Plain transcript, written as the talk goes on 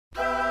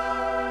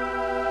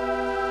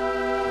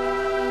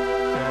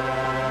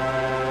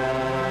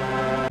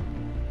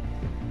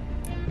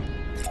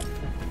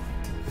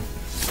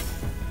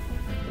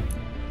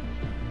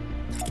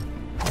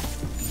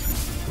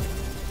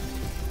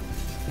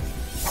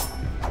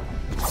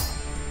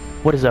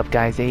What is up,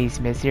 guys? Ace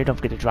Miss here. Don't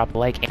forget to drop a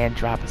like and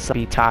drop a sub.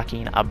 Be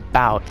talking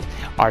about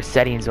our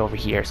settings over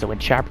here. So when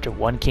chapter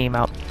 1 came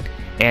out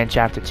and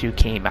chapter 2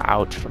 came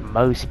out, for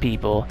most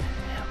people,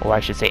 or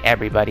I should say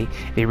everybody,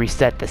 they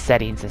reset the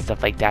settings and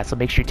stuff like that. So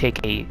make sure you take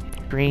a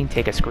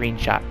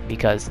screenshot,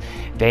 because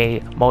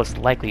they most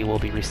likely will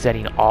be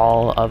resetting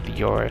all of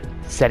your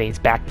settings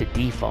back to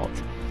default.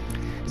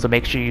 So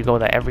make sure you go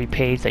to every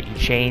page that you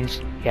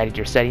changed, you added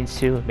your settings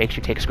to, make sure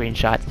you take a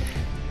screenshot,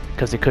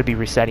 because it could be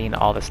resetting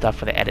all the stuff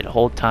for the edit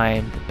hold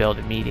time, the build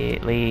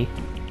immediately,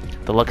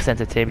 the look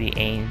sensitivity,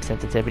 aim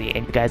sensitivity,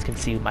 and you guys can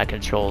see my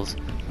controls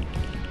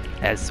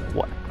as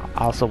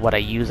what I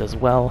use as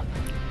well.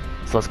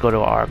 So let's go to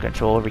our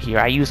control over here.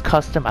 I use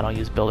custom, I don't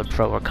use Builder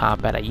Pro or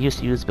Combat. I used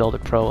to use Builder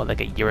Pro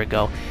like a year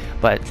ago,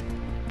 but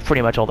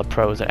pretty much all the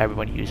pros that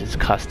everyone uses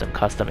custom.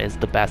 Custom is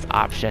the best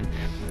option,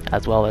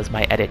 as well as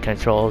my edit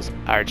controls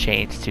are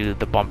changed to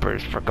the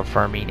bumpers for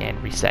confirming and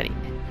resetting.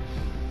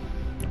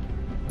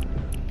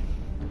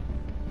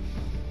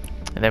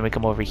 And then we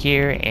come over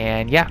here,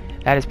 and yeah,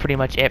 that is pretty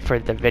much it for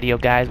the video,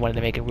 guys. Wanted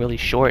to make it really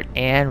short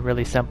and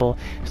really simple.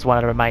 Just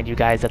wanted to remind you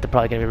guys that they're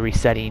probably going to be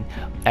resetting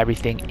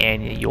everything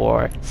in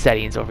your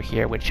settings over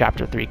here when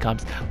chapter 3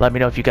 comes. Let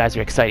me know if you guys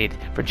are excited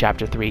for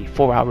chapter 3.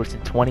 4 hours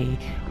and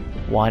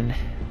 21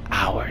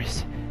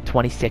 hours,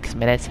 26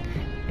 minutes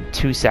and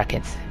 2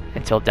 seconds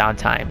until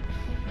downtime.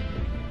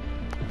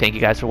 Thank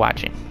you guys for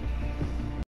watching.